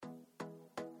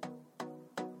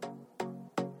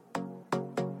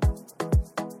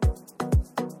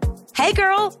Hey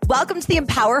girl, welcome to the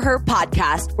Empower Her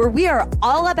podcast, where we are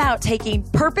all about taking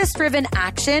purpose-driven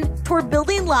action toward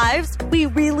building lives we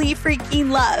really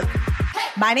freaking love.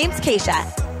 My name's Keisha,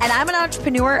 and I'm an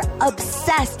entrepreneur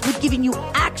obsessed with giving you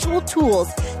actual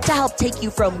tools to help take you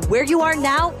from where you are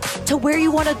now to where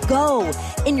you want to go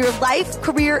in your life,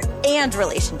 career, and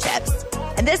relationships.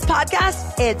 And this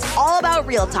podcast, it's all about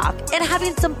real talk and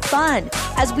having some fun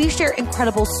as we share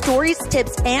incredible stories,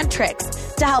 tips, and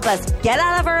tricks to help us get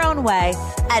out of our own way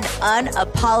and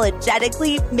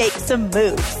unapologetically make some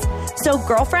moves. So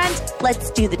girlfriend,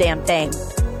 let's do the damn thing.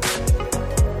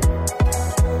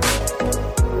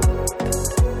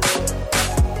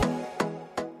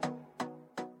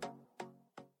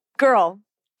 Girl,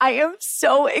 I am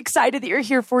so excited that you're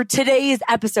here for today's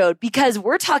episode because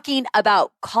we're talking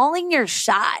about calling your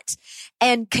shot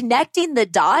and connecting the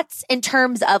dots in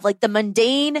terms of like the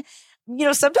mundane,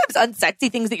 sometimes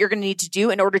unsexy things that you're going to need to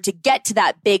do in order to get to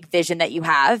that big vision that you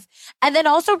have. And then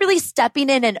also really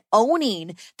stepping in and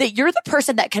owning that you're the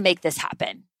person that can make this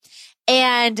happen.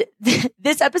 And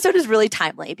this episode is really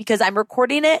timely because I'm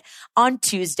recording it on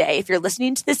Tuesday. If you're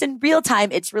listening to this in real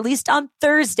time, it's released on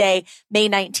Thursday, May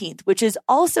 19th, which is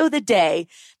also the day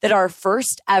that our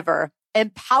first ever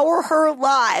Empower Her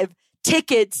Live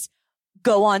tickets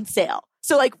go on sale.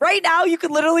 So like right now, you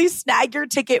can literally snag your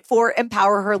ticket for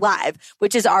Empower Her Live,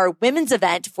 which is our women's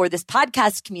event for this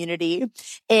podcast community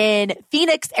in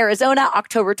Phoenix, Arizona,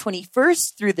 October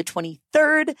 21st through the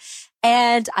 23rd.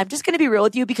 And I'm just going to be real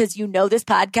with you because you know this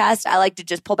podcast, I like to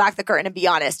just pull back the curtain and be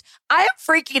honest. I am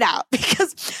freaking out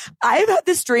because I've had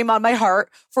this dream on my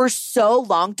heart for so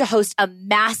long to host a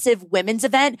massive women's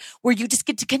event where you just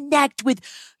get to connect with,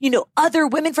 other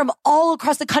women from all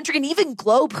across the country and even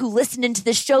globe who listen into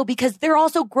this show because they're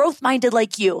also growth minded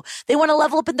like you. They want to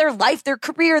level up in their life, their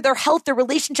career, their health, their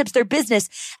relationships, their business.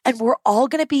 And we're all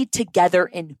going to be together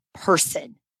in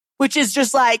person, which is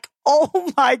just like,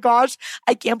 oh my gosh,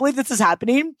 I can't believe this is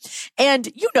happening. And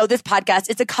this podcast,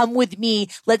 it's a come with me,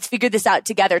 let's figure this out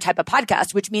together type of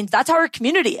podcast, which means that's how our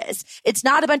community is. It's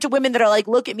not a bunch of women that are like,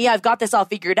 look at me, I've got this all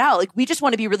figured out. Like we just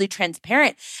want to be really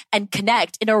transparent and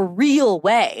connect in a real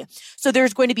way. So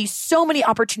there's going to be so many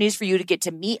opportunities for you to get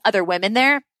to meet other women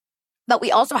there. But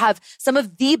we also have some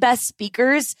of the best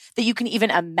speakers that you can even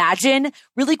imagine,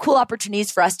 really cool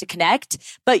opportunities for us to connect.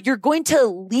 But you're going to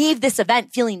leave this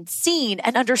event feeling seen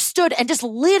and understood and just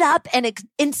lit up and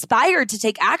inspired to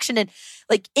take action and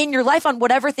like in your life on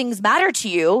whatever things matter to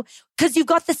you because you've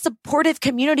got this supportive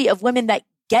community of women that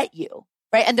get you,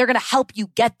 right? And they're going to help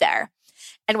you get there.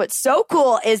 And what's so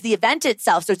cool is the event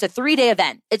itself. So it's a 3-day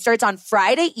event. It starts on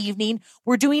Friday evening.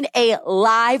 We're doing a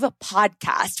live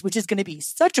podcast, which is going to be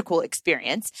such a cool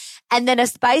experience. And then a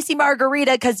spicy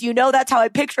margarita, because that's how I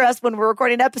picture us when we're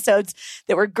recording episodes,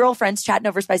 that we're girlfriends chatting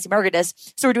over spicy margaritas.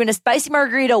 So we're doing a spicy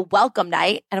margarita welcome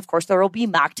night. And of course, there will be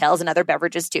mocktails and other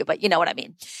beverages too, but you know what I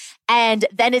mean. And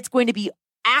then it's going to be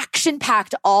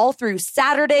action-packed all through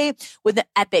Saturday with the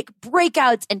epic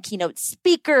breakouts and keynote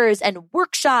speakers and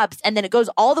workshops. And then it goes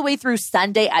all the way through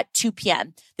Sunday at 2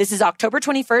 p.m. This is October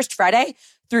 21st, Friday,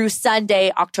 through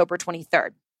Sunday, October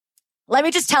 23rd. Let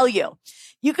me just tell you,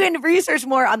 you can research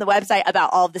more on the website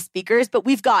about all of the speakers, but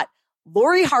we've got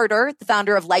Lori Harder, the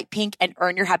founder of Light Pink and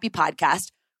Earn Your Happy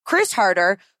podcast, Chris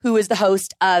Harder, who is the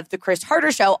host of The Chris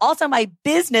Harder Show, also my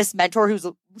business mentor who's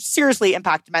seriously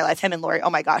impacted my life, him and Lori,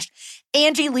 oh my gosh.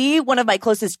 Angie Lee, one of my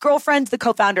closest girlfriends, the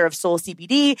co-founder of Soul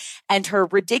CBD and her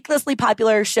ridiculously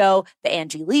popular show, The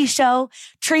Angie Lee Show.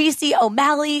 Tracy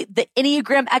O'Malley, the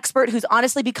Enneagram expert who's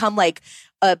honestly become like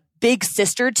a big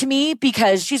sister to me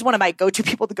because she's one of my go-to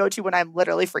people to go to when I'm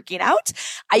literally freaking out.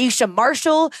 Aisha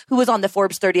Marshall, who was on the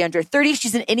Forbes 30 Under 30.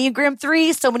 She's an Enneagram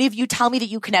 3. So many of you tell me that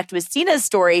you connect with Sina's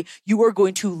story. You are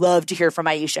going to love to hear from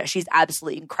Aisha. She's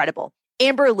absolutely incredible.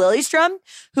 Amber Lillystrom,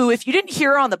 who, if you didn't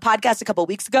hear her on the podcast a couple of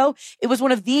weeks ago, it was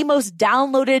one of the most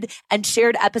downloaded and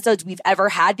shared episodes we've ever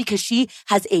had because she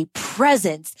has a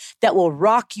presence that will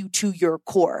rock you to your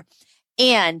core.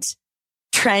 And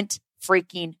Trent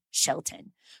freaking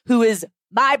Shelton, who is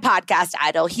my podcast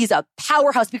idol. He's a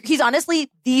powerhouse speaker. He's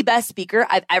honestly the best speaker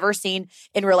I've ever seen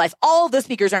in real life. All of the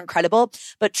speakers are incredible,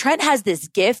 but Trent has this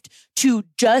gift to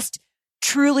just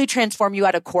truly transform you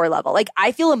at a core level. Like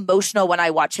I feel emotional when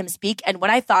I watch him speak. And when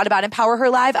I thought about Empower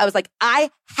Her Live, I was like, I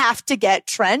have to get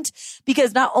Trent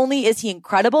because not only is he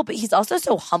incredible, but he's also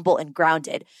so humble and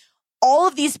grounded. All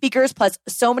of these speakers, plus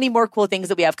so many more cool things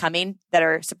that we have coming that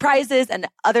are surprises and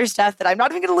other stuff that I'm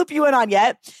not even going to loop you in on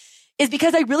yet. is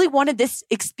because I really wanted this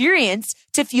experience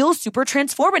to feel super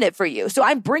transformative for you. So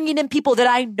I'm bringing in people that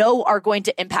I know are going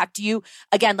to impact you,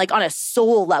 again, like on a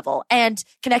soul level, and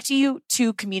connect you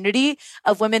to community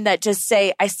of women that just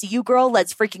say, I see you, girl,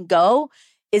 let's freaking go,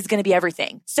 is going to be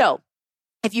everything. So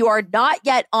if you are not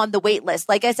yet on the wait list,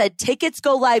 like I said, tickets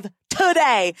go live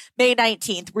today, May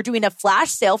 19th. We're doing a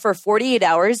flash sale for 48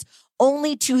 hours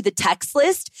only to the text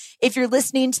list. If you're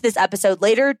listening to this episode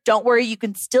later, don't worry. You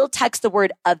can still text the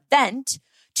word event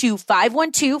to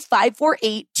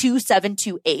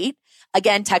 512-548-2728.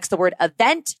 Again, text the word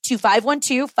event to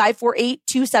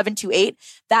 512-548-2728.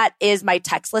 That is my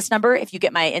text list number. If you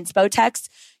get my inspo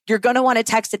text, you're going to want to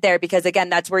text it there because, again,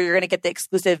 that's where you're going to get the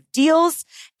exclusive deals.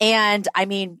 And I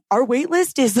mean, our wait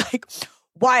list is like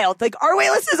wild. Like our wait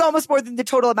list is almost more than the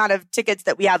total amount of tickets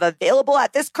that we have available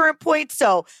at this current point.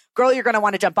 So girl, you're going to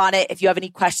want to jump on it. If you have any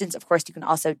questions, of course, you can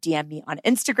also DM me on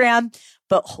Instagram.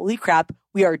 But holy crap,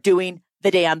 we are doing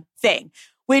the damn thing,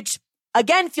 which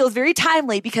again feels very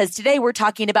timely because today we're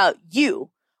talking about you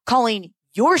calling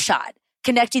your shot,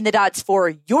 connecting the dots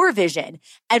for your vision,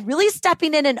 and really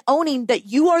stepping in and owning that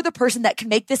you are the person that can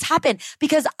make this happen,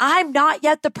 because I'm not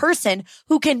yet the person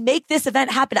who can make this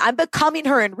event happen. I'm becoming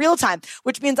her in real time,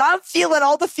 which means I'm feeling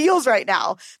all the feels right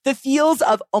now. The feels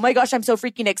of, oh my gosh, I'm so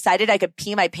freaking excited. I could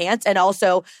pee my pants. And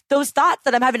also those thoughts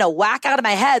that I'm having to whack out of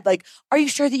my head. Like, are you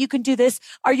sure that you can do this?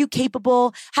 Are you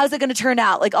capable? How's it going to turn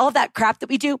out? Like all of that crap that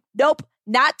we do. Nope,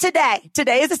 not today.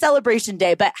 Today is a celebration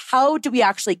day, but how do we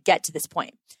actually get to this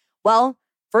point? Well,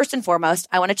 first and foremost,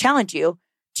 I want to challenge you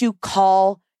to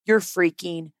call your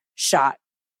freaking shot.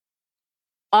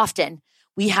 Often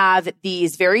we have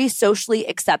these very socially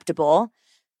acceptable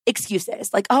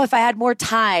excuses like, oh, if I had more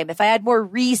time, if I had more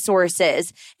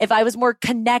resources, if I was more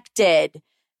connected,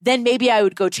 then maybe I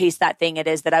would go chase that thing it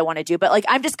is that I want to do. But like,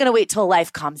 I'm just going to wait till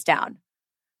life calms down.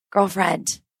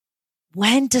 Girlfriend,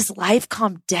 when does life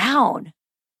calm down?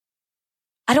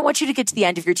 I don't want you to get to the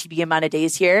end of your TB amount of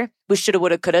days here with shoulda,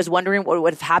 woulda, couldas, wondering what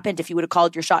would have happened if you would have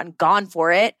called your shot and gone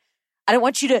for it. I don't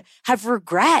want you to have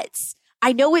regrets.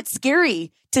 I know it's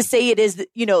scary to say it is,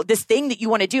 this thing that you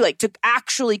want to do, like to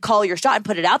actually call your shot and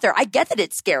put it out there. I get that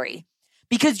it's scary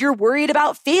because you're worried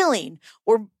about failing,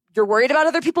 or you're worried about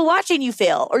other people watching you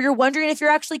fail, or you're wondering if you're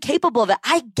actually capable of it.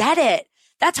 I get it.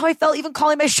 That's how I felt even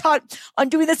calling my shot on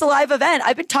doing this live event.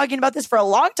 I've been talking about this for a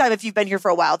long time, if you've been here for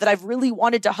a while, that I've really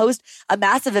wanted to host a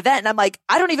massive event. And I'm like,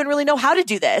 I don't even really know how to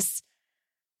do this.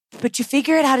 But you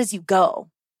figure it out as you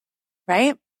go,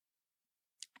 right?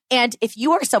 And if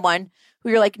you are someone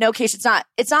who you're like, no, Keish,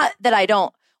 it's not that I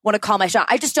don't want to call my shot.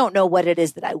 I just don't know what it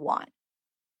is that I want.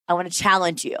 I want to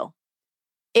challenge you.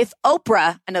 If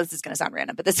Oprah, I know this is going to sound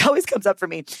random, but this always comes up for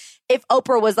me. If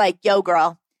Oprah was like, yo,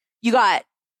 girl, you got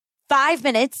 5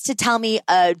 minutes to tell me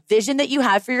a vision that you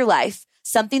have for your life,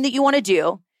 something that you want to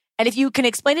do. And if you can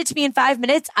explain it to me in 5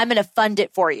 minutes, I'm going to fund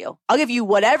it for you. I'll give you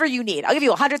whatever you need. I'll give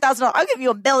you $100,000. I'll give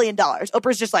you $1 million.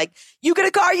 Oprah's just like, you get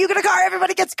a car,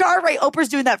 everybody gets a car, right? Oprah's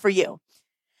doing that for you.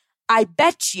 I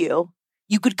bet you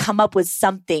could come up with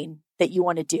something that you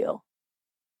want to do,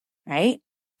 right?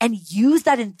 And use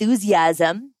that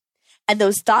enthusiasm and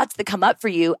those thoughts that come up for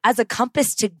you as a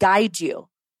compass to guide you,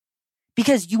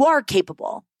 because you are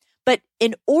capable. But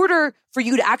in order for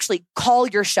you to actually call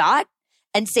your shot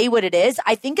and say what it is,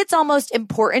 I think it's almost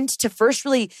important to first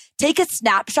really take a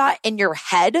snapshot in your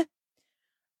head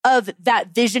of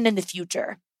that vision in the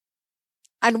future.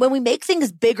 And when we make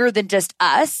things bigger than just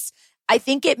us, I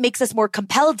think it makes us more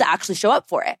compelled to actually show up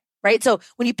for it, right? So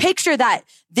when you picture that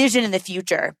vision in the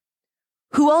future,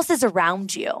 who else is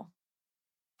around you?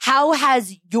 How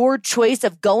has your choice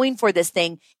of going for this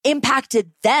thing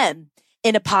impacted them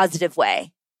in a positive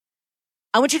way?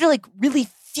 I want you to like really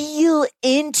feel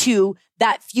into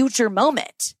that future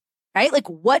moment, right? Like,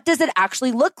 what does it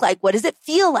actually look like? What does it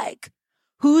feel like?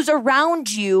 Who's around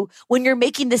you when you're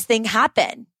making this thing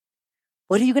happen?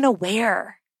 What are you going to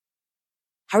wear?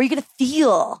 How are you going to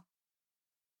feel?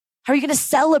 How are you going to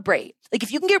celebrate? Like,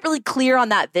 if you can get really clear on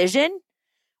that vision,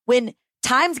 when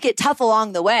times get tough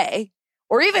along the way,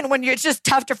 or even when it's just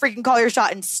tough to freaking call your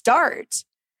shot and start,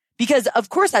 because of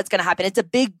course that's going to happen. It's a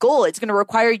big goal. It's going to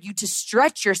require you to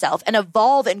stretch yourself and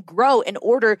evolve and grow in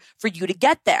order for you to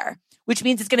get there, which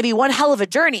means it's going to be one hell of a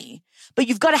journey. But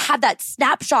you've got to have that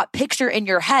snapshot picture in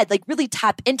your head, like really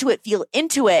tap into it, feel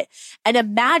into it, and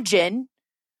imagine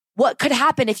what could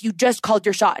happen if you just called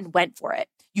your shot and went for it.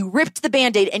 You ripped the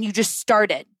Band-Aid and you just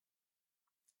started.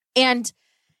 And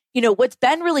what's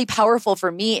been really powerful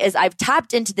for me is I've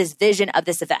tapped into this vision of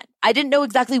this event. I didn't know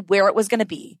exactly where it was going to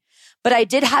be, but I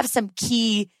did have some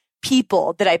key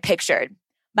people that I pictured.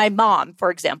 My mom,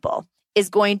 for example, is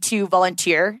going to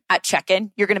volunteer at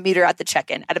check-in. You're going to meet her at the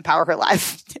check-in at Empower Her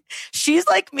Live. She's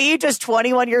like me, just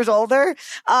 21 years older.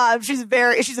 She's a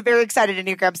very excited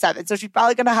Enneagram 7. So she's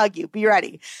probably going to hug you. Be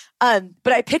ready.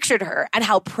 But I pictured her and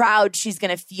how proud she's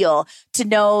going to feel to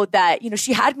know that,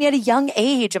 she had me at a young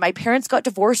age and my parents got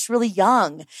divorced really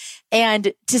young.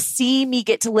 And to see me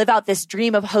get to live out this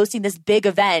dream of hosting this big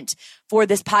event for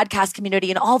this podcast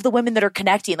community and all of the women that are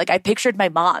connecting. Like I pictured my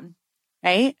mom,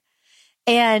 right?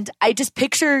 And I just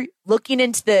picture looking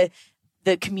into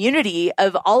the community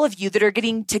of all of you that are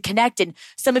getting to connect, and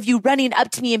some of you running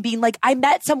up to me and being like, I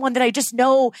met someone that I just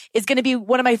know is going to be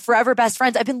one of my forever best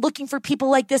friends. I've been looking for people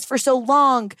like this for so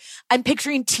long. I'm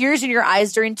picturing tears in your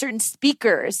eyes during certain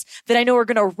speakers that I know are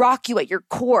going to rock you at your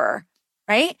core,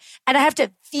 right? And I have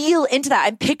to feel into that.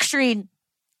 I'm picturing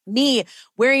me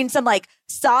wearing some like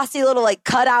saucy little like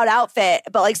cutout outfit,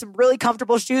 but like some really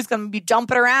comfortable shoes, going to be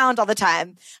jumping around all the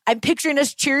time. I'm picturing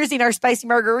us cheersing our spicy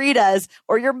margaritas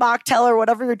or your mocktail or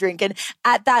whatever you're drinking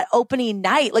at that opening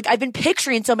night. Like I've been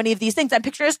picturing so many of these things. I'm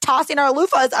picturing us tossing our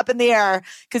loofahs up in the air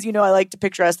because, I like to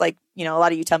picture us like, a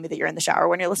lot of you tell me that you're in the shower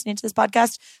when you're listening to this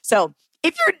podcast. So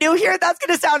if you're new here, that's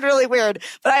going to sound really weird,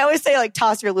 but I always say like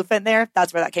toss your loofah in there.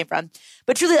 That's where that came from.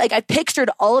 But truly, like I pictured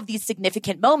all of these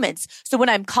significant moments. So when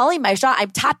I'm calling my shot,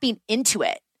 I'm tapping into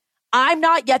it. I'm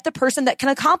not yet the person that can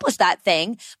accomplish that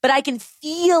thing, but I can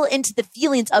feel into the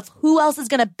feelings of who else is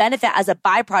going to benefit as a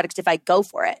byproduct if I go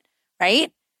for it,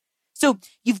 right? So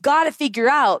you've got to figure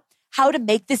out how to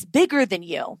make this bigger than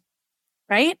you,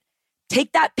 right?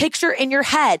 Take that picture in your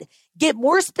head. Get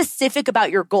more specific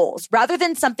about your goals rather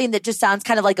than something that just sounds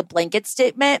kind of like a blanket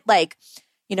statement. Like,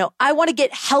 I want to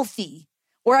get healthy,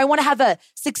 or I want to have a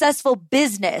successful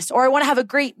business, or I want to have a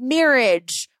great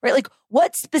marriage, right? Like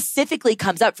what specifically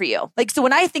comes up for you? Like, so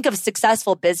when I think of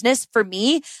successful business, for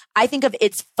me, I think of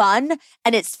it's fun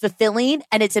and it's fulfilling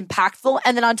and it's impactful.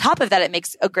 And then on top of that, it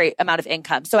makes a great amount of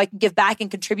income. So I can give back and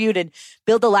contribute and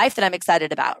build the life that I'm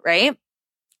excited about, right?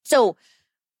 So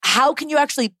how can you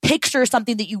actually picture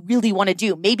something that you really want to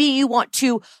do? Maybe you want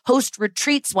to host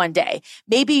retreats one day.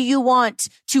 Maybe you want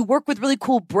to work with really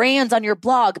cool brands on your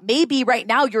blog. Maybe right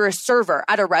now you're a server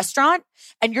at a restaurant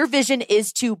and your vision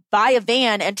is to buy a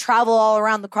van and travel all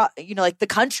around the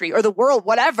country or the world,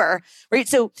 whatever, right?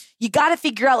 So you got to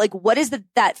figure out like, what is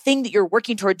that thing that you're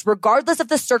working towards, regardless of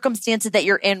the circumstances that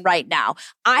you're in right now.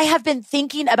 I have been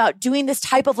thinking about doing this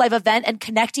type of live event and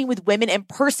connecting with women in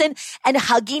person and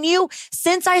hugging you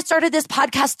since I started this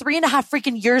podcast 3.5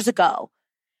 freaking years ago.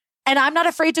 And I'm not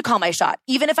afraid to call my shot,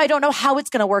 even if I don't know how it's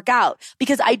going to work out,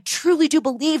 because I truly do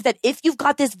believe that if you've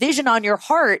got this vision on your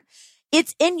heart,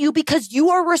 it's in you because you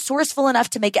are resourceful enough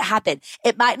to make it happen.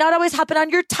 It might not always happen on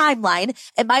your timeline.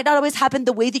 It might not always happen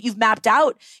the way that you've mapped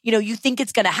out. You think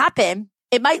it's going to happen.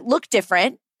 It might look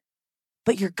different,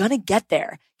 but you're going to get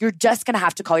there. You're just going to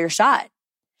have to call your shot,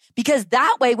 because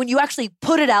that way, when you actually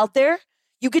put it out there,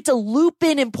 you get to loop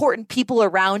in important people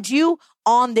around you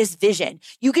on this vision.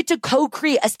 You get to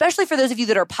co-create, especially for those of you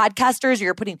that are podcasters or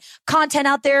you're putting content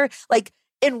out there, like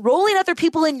enrolling other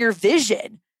people in your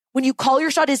vision. When you call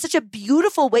your shot is such a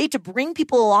beautiful way to bring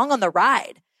people along on the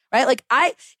ride, right? Like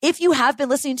if you have been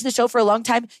listening to the show for a long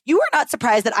time, you are not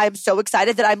surprised that I'm so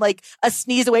excited that I'm like a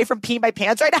sneeze away from peeing my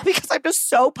pants right now, because I'm just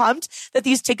so pumped that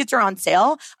these tickets are on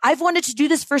sale. I've wanted to do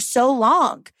this for so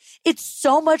long. It's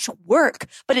so much work,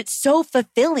 but it's so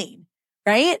fulfilling,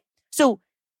 right? So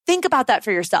think about that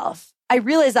for yourself. I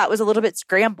realize that was a little bit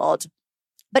scrambled,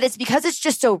 but it's because it's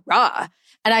just so raw.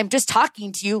 And I'm just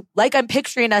talking to you like I'm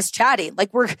picturing us chatting,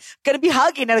 like we're going to be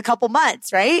hugging in a couple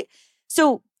months, right?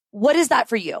 So what is that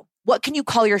for you? What can you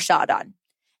call your shot on?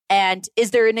 And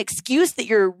is there an excuse that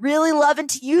you're really loving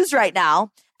to use right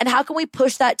now? And how can we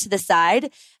push that to the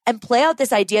side and play out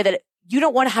this idea that you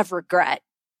don't want to have regret,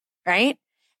 right?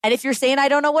 And if you're saying, I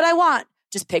don't know what I want,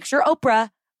 just picture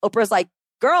Oprah. Oprah's like,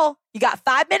 girl, you got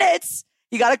 5 minutes.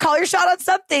 You got to call your shot on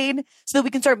something so that we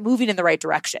can start moving in the right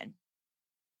direction.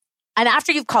 And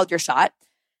after you've called your shot,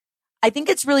 I think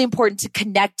it's really important to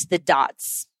connect the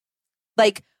dots.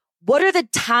 Like, what are the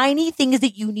tiny things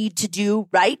that you need to do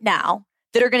right now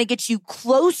that are going to get you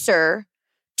closer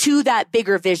to that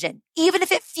bigger vision, even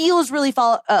if it feels really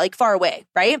far away,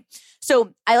 right?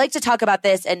 So I like to talk about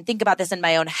this and think about this in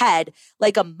my own head,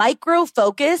 like a micro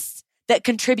focus that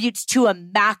contributes to a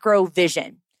macro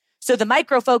vision. So the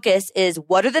micro focus is,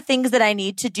 what are the things that I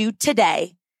need to do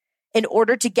today in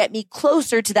order to get me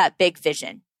closer to that big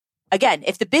vision? Again,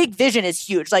 if the big vision is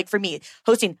huge, like for me,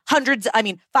 hosting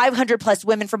 500 plus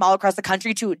women from all across the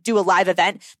country to do a live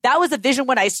event, that was a vision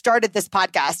when I started this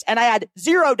podcast. And I had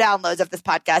 0 downloads of this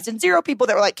podcast and 0 people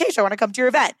that were like, Keisha, I want to come to your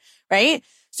event, right?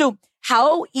 So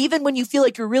how even when you feel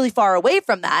like you're really far away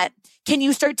from that, can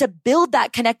you start to build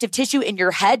that connective tissue in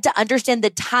your head to understand the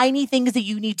tiny things that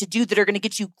you need to do that are going to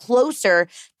get you closer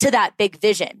to that big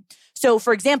vision? So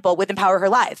for example, with Empower Her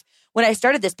Live, when I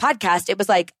started this podcast, it was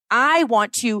like, I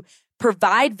want to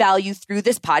provide value through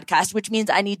this podcast, which means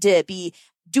I need to be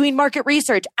doing market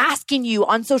research, asking you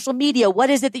on social media, what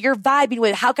is it that you're vibing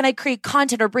with? How can I create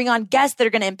content or bring on guests that are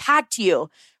going to impact you,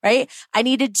 right? I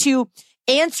needed to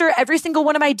answer every single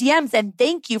one of my DMs. And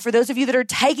thank you for those of you that are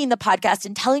tagging the podcast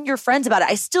and telling your friends about it.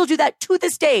 I still do that to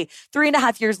this day,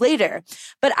 3.5 years later.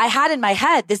 But I had in my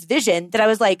head this vision that I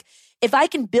was like, if I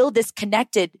can build this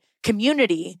connected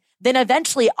community, then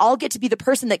eventually I'll get to be the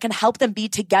person that can help them be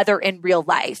together in real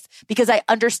life, because I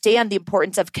understand the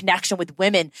importance of connection with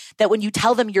women, that when you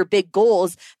tell them your big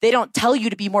goals, they don't tell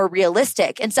you to be more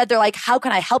realistic. Instead, they're like, how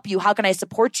can I help you? How can I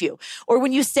support you? Or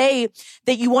when you say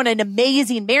that you want an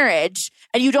amazing marriage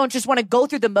and you don't just want to go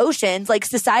through the motions, like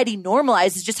society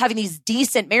normalizes just having these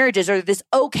decent marriages or this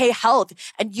okay health,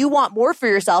 and you want more for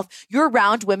yourself, you're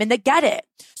around women that get it.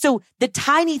 So the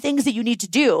tiny things that you need to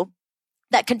do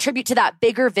that contribute to that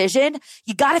bigger vision,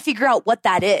 you got to figure out what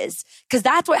that is. Because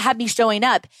that's what had me showing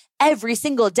up every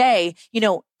single day,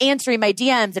 answering my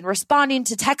DMs and responding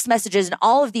to text messages and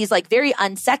all of these like very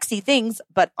unsexy things.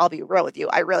 But I'll be real with you,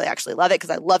 I really actually love it because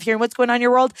I love hearing what's going on in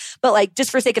your world. But like,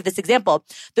 just for sake of this example,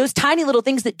 those tiny little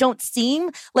things that don't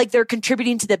seem like they're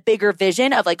contributing to the bigger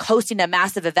vision of like hosting a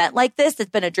massive event like this, that's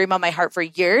been a dream on my heart for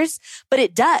years, but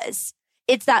it does.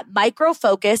 It's that micro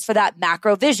focus for that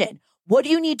macro vision. What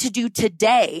do you need to do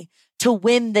today to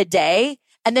win the day?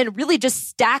 And then really just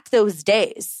stack those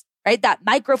days, right? That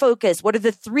micro focus. What are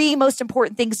the 3 most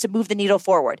important things to move the needle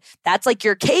forward? That's like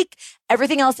your cake.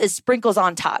 Everything else is sprinkles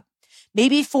on top.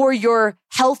 Maybe for your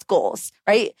health goals,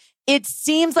 right? It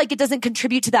seems like it doesn't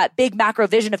contribute to that big macro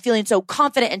vision of feeling so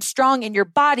confident and strong in your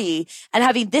body and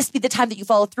having this be the time that you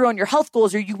follow through on your health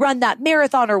goals, or you run that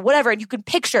marathon or whatever. And you can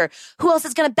picture who else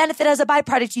is going to benefit as a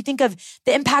byproduct. You think of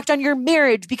the impact on your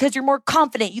marriage because you're more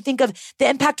confident. You think of the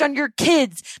impact on your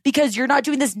kids because you're not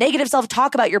doing this negative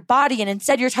self-talk about your body. And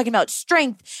instead you're talking about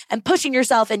strength and pushing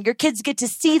yourself, and your kids get to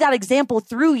see that example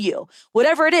through you,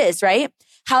 whatever it is, right?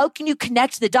 How can you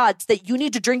connect the dots that you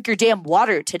need to drink your damn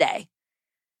water today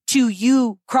to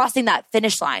you crossing that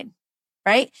finish line,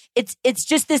 right? It's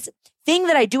just this thing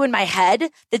that I do in my head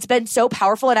that's been so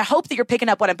powerful. And I hope that you're picking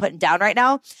up what I'm putting down right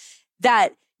now,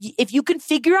 that if you can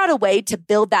figure out a way to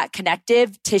build that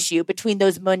connective tissue between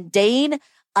those mundane,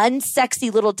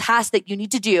 unsexy little tasks that you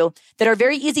need to do that are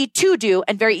very easy to do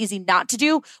and very easy not to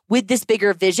do with this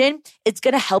bigger vision, it's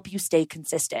going to help you stay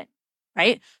consistent,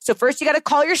 right? So first you got to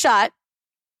call your shot.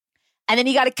 And then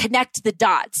you got to connect the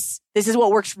dots. This is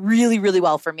what works really, really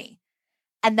well for me.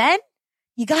 And then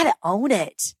you got to own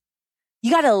it.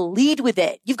 You got to lead with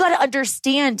it. You've got to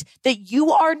understand that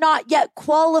you are not yet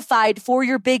qualified for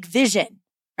your big vision,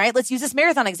 right? Let's use this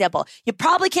marathon example. You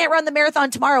probably can't run the marathon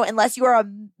tomorrow unless you are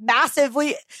a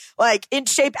massively in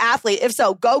shape athlete. If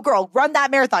so, go girl, run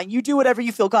that marathon. You do whatever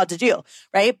you feel called to do,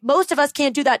 right? Most of us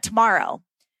can't do that tomorrow.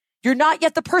 You're not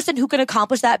yet the person who can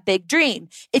accomplish that big dream.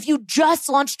 If you just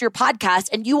launched your podcast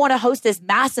and you want to host this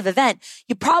massive event,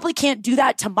 you probably can't do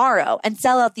that tomorrow and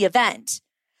sell out the event.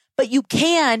 But you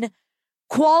can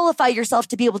qualify yourself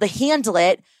to be able to handle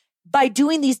it by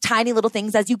doing these tiny little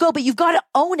things as you go. But you've got to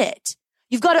own it.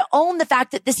 You've got to own the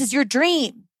fact that this is your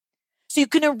dream. So you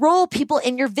can enroll people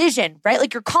in your vision, right?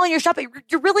 Like you're calling your shot, but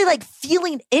you're really like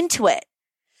feeling into it.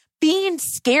 Being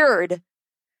scared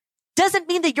doesn't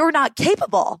mean that you're not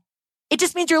capable. It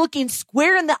just means you're looking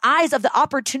square in the eyes of the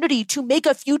opportunity to make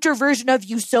a future version of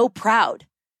you so proud.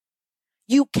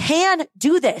 You can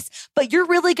do this, but you're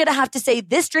really going to have to say,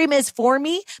 this dream is for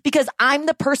me because I'm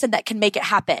the person that can make it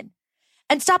happen.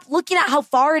 And stop looking at how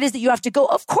far it is that you have to go.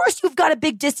 Of course, you've got a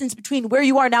big distance between where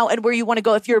you are now and where you want to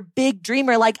go if you're a big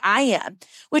dreamer like I am,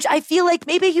 which I feel like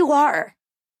maybe you are.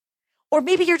 Or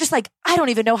maybe you're just like, I don't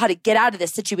even know how to get out of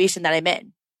this situation that I'm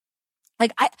in.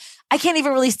 Like, I can't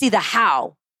even really see the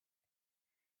how.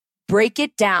 Break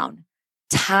it down.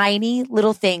 Tiny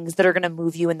little things that are going to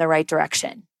move you in the right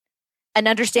direction. And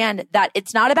understand that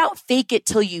it's not about fake it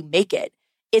till you make it.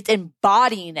 It's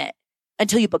embodying it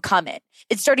until you become it.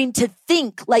 It's starting to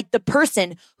think like the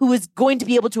person who is going to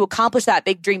be able to accomplish that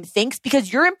big dream thinks,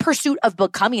 because you're in pursuit of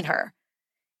becoming her.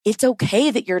 It's okay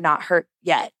that you're not hurt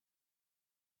yet.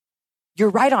 You're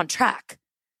right on track,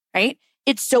 right?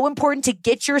 It's so important to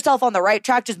get yourself on the right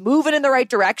track, just moving in the right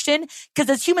direction. Because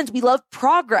as humans, we love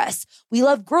progress. We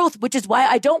love growth, which is why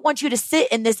I don't want you to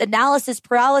sit in this analysis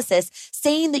paralysis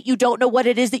saying that you don't know what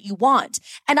it is that you want.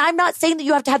 And I'm not saying that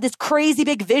you have to have this crazy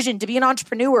big vision to be an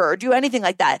entrepreneur or do anything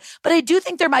like that. But I do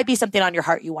think there might be something on your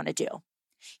heart you want to do.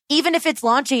 Even if it's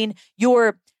launching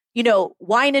your,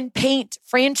 wine and paint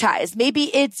franchise. Maybe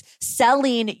it's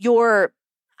selling your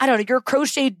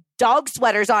crochet dog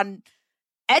sweaters on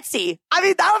Etsy. I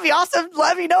mean, that would be awesome.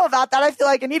 Let me know about that. I feel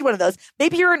like I need one of those.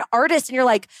 Maybe you're an artist and you're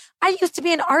like, I used to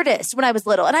be an artist when I was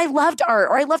little and I loved art,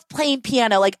 or I loved playing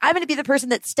piano. Like, I'm going to be the person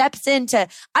that steps into,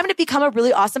 I'm going to become a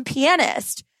really awesome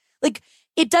pianist. Like,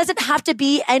 it doesn't have to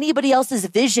be anybody else's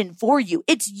vision for you.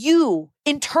 It's you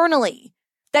internally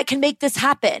that can make this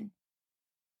happen.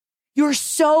 You're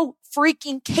so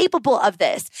freaking capable of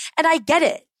this. And I get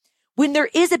it. When there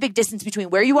is a big distance between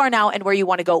where you are now and where you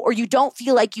want to go, or you don't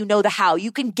feel like you know the how,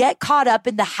 you can get caught up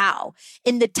in the how,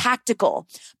 in the tactical.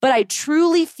 But I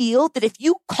truly feel that if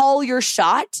you call your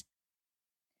shot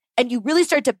and you really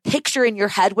start to picture in your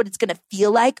head what it's going to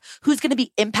feel like, who's going to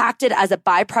be impacted as a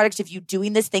byproduct of you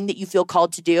doing this thing that you feel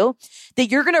called to do, that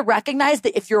you're going to recognize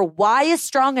that if your why is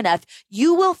strong enough,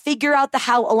 you will figure out the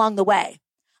how along the way.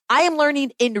 I am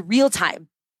learning in real time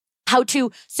how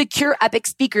to secure epic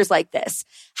speakers like this,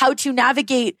 how to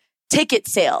navigate ticket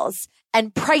sales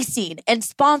and pricing and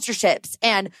sponsorships,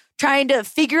 and trying to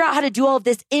figure out how to do all of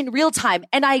this in real time.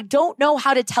 And I don't know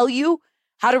how to tell you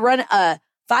how to run a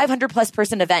 500 plus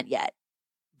person event yet,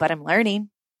 but I'm learning.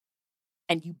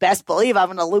 And you best believe I'm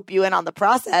going to loop you in on the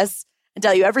process and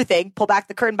tell you everything, pull back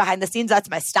the curtain behind the scenes. That's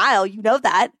my style. You know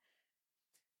that.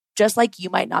 Just like you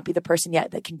might not be the person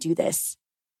yet that can do this.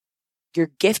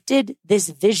 You're gifted this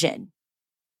vision,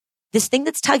 this thing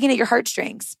that's tugging at your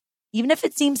heartstrings, even if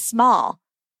it seems small.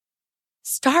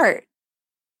 Start.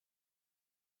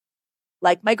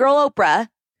 Like my girl Oprah,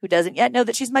 who doesn't yet know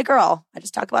that she's my girl. I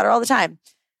just talk about her all the time.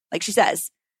 Like she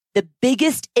says, the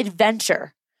biggest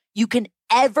adventure you can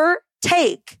ever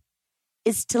take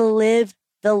is to live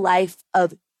the life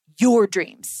of your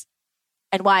dreams.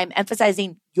 And why I'm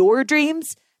emphasizing your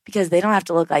dreams, because they don't have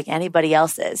to look like anybody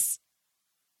else's.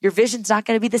 Your vision's not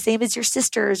going to be the same as your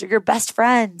sister's or your best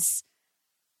friend's.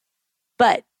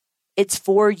 But it's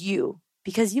for you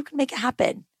because you can make it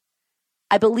happen.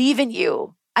 I believe in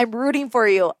you. I'm rooting for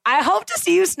you. I hope to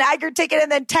see you snag your ticket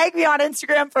and then tag me on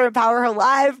Instagram for Empower Her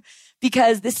Live,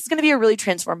 because this is going to be a really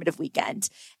transformative weekend.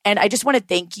 And I just want to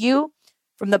thank you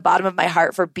from the bottom of my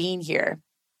heart for being here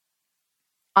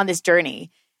on this journey.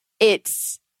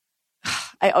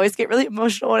 I always get really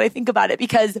emotional when I think about it,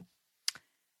 because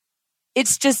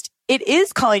it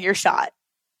is calling your shot.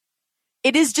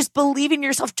 It is just believing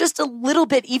yourself just a little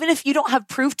bit, even if you don't have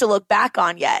proof to look back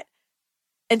on yet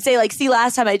and say like, see,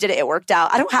 last time I did it, it worked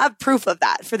out. I don't have proof of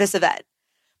that for this event,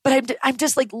 but I'm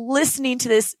just like listening to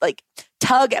this like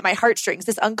tug at my heartstrings,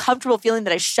 this uncomfortable feeling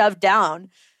that I shoved down.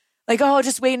 Like, oh,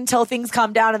 just wait until things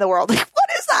calm down in the world. Like, what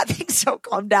is that? Things don't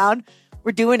calm down.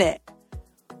 We're doing it.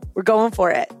 We're going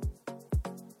for it.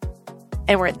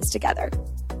 And we're in this together.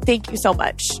 Thank you so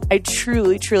much. I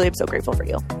truly, truly am so grateful for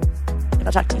you. And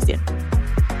I'll talk to you soon.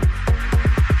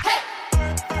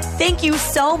 Thank you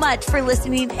so much for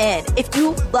listening in. If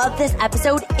you love this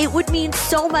episode, it would mean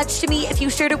so much to me if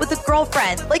you shared it with a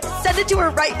girlfriend. Like, send it to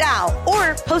her right now,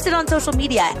 or post it on social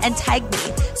media and tag me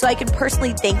so I can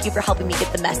personally thank you for helping me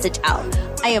get the message out.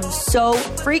 I am so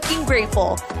freaking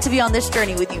grateful to be on this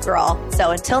journey with you, girl.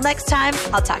 So until next time,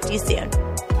 I'll talk to you soon.